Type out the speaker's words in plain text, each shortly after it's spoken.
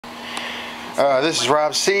This is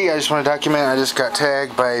Rob C. I just want to document I just got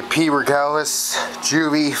tagged by P. Regalis,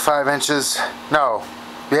 juvie, 5 inches. No,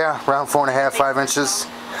 yeah, around 4.5, 5 inches.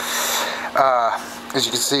 As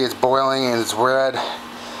you can see, it's boiling and it's red.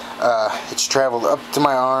 It's traveled up to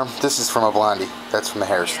my arm. This is from a blondie. That's from the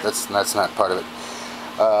hairs. That's not part of it.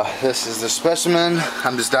 This is the specimen.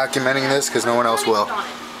 I'm just documenting this because no one else will.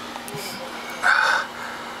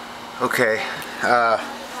 Okay.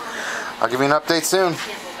 I'll give you an update soon.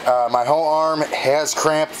 My whole arm has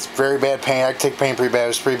cramped. It's very bad pain. I take pain pretty bad. It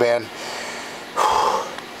was pretty bad.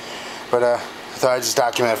 But I thought I'd just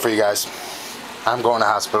document it for you guys. I'm going to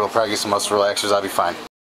hospital. Probably get some muscle relaxers. I'll be fine.